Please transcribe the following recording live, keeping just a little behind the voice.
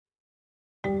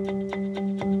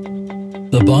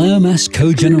The biomass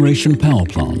cogeneration power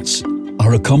plants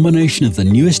are a combination of the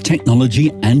newest technology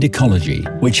and ecology,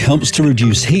 which helps to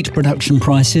reduce heat production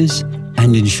prices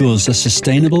and ensures a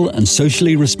sustainable and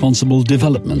socially responsible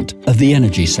development of the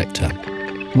energy sector.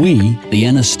 We, the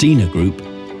ENERSTENA Group,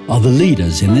 are the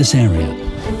leaders in this area.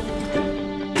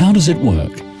 How does it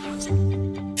work?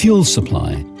 Fuel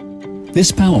supply.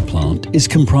 This power plant is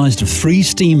comprised of 3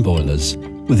 steam boilers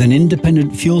with an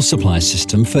independent fuel supply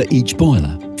system for each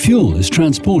boiler. Fuel is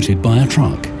transported by a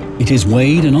truck. It is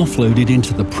weighed and offloaded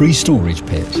into the pre-storage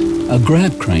pit. A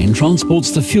grab crane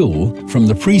transports the fuel from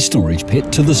the pre-storage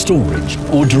pit to the storage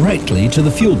or directly to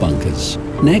the fuel bunkers.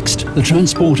 Next, the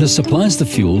transporter supplies the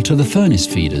fuel to the furnace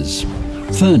feeders.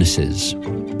 Furnaces.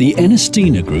 The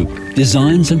ENERSTENA Group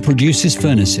designs and produces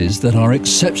furnaces that are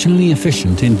exceptionally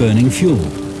efficient in burning fuel.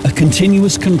 A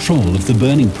continuous control of the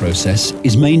burning process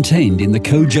is maintained in the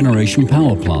cogeneration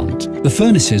power plant. The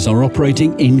furnaces are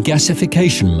operating in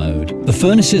gasification mode. The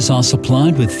furnaces are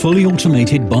supplied with fully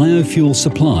automated biofuel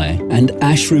supply and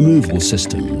ash removal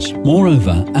systems.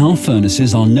 Moreover, our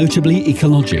furnaces are notably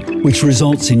ecologic, which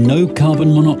results in no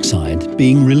carbon monoxide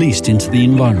being released into the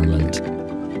environment.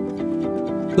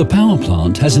 The power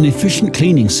plant has an efficient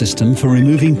cleaning system for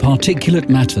removing particulate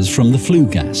matters from the flue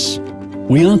gas.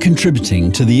 We are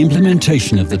contributing to the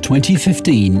implementation of the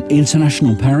 2015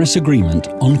 International Paris Agreement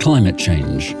on Climate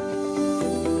Change.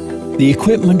 The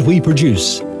equipment we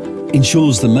produce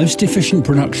ensures the most efficient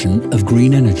production of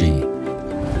green energy.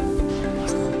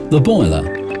 The boiler.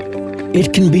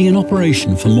 It can be in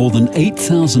operation for more than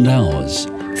 8,000 hours,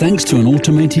 thanks to an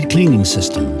automated cleaning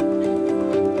system.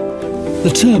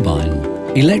 The turbine.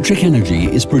 Electric energy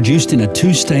is produced in a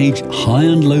 2-stage high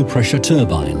and low pressure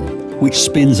turbine, which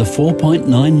spins a 4.99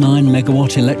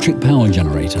 megawatt electric power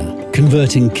generator,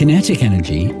 converting kinetic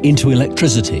energy into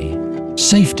electricity.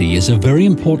 Safety is a very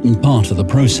important part of the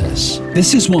process.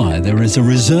 This is why there is a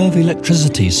reserve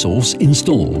electricity source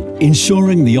installed,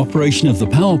 ensuring the operation of the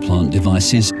power plant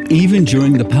devices even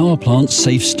during the power plant's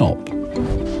safe stop.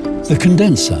 The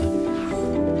condenser.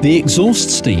 The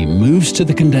exhaust steam moves to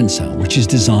the condenser, which is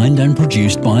designed and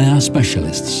produced by our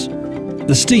specialists.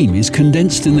 The steam is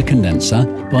condensed in the condenser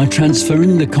by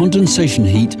transferring the condensation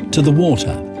heat to the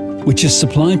water, which is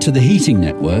supplied to the heating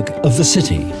network of the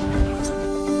city.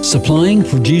 Supplying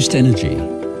produced energy.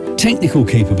 Technical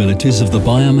capabilities of the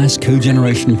biomass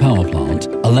cogeneration power plant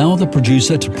allow the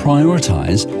producer to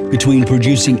prioritize between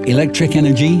producing electric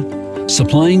energy,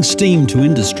 supplying steam to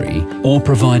industry, or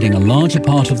providing a larger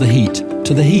part of the heat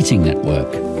to the heating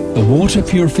network. The water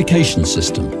purification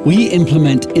system. We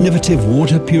implement innovative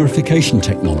water purification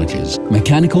technologies,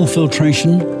 mechanical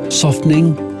filtration,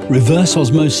 softening, reverse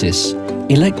osmosis,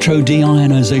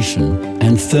 electro-deionization,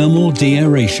 and thermal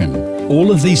deaeration.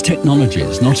 All of these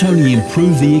technologies not only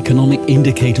improve the economic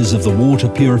indicators of the water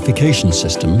purification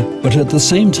system, but at the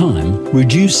same time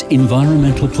reduce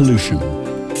environmental pollution.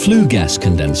 Flue gas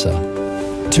condenser.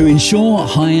 To ensure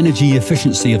high energy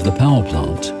efficiency of the power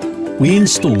plant, we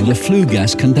installed a flue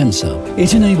gas condenser.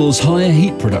 It enables higher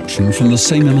heat production from the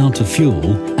same amount of fuel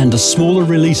and a smaller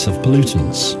release of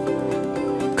pollutants.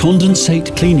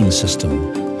 Condensate cleaning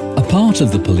system. A part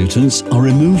of the pollutants are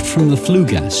removed from the flue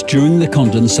gas during the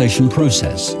condensation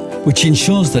process, which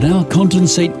ensures that our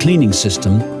condensate cleaning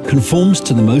system conforms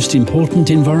to the most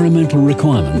important environmental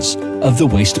requirements of the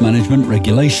waste management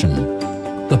regulation.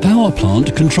 The power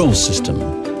plant control system.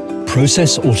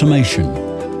 Process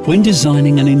automation. When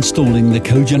designing and installing the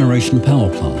cogeneration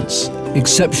power plants,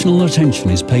 exceptional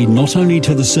attention is paid not only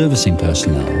to the servicing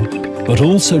personnel, but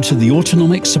also to the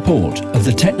autonomic support of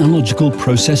the technological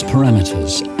process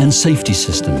parameters and safety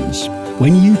systems.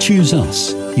 When you choose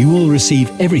us, you will receive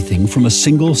everything from a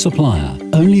single supplier.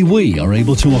 Only we are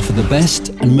able to offer the best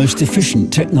and most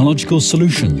efficient technological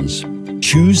solutions.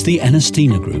 Choose the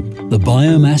ENERSTENA Group, the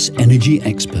biomass energy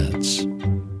experts.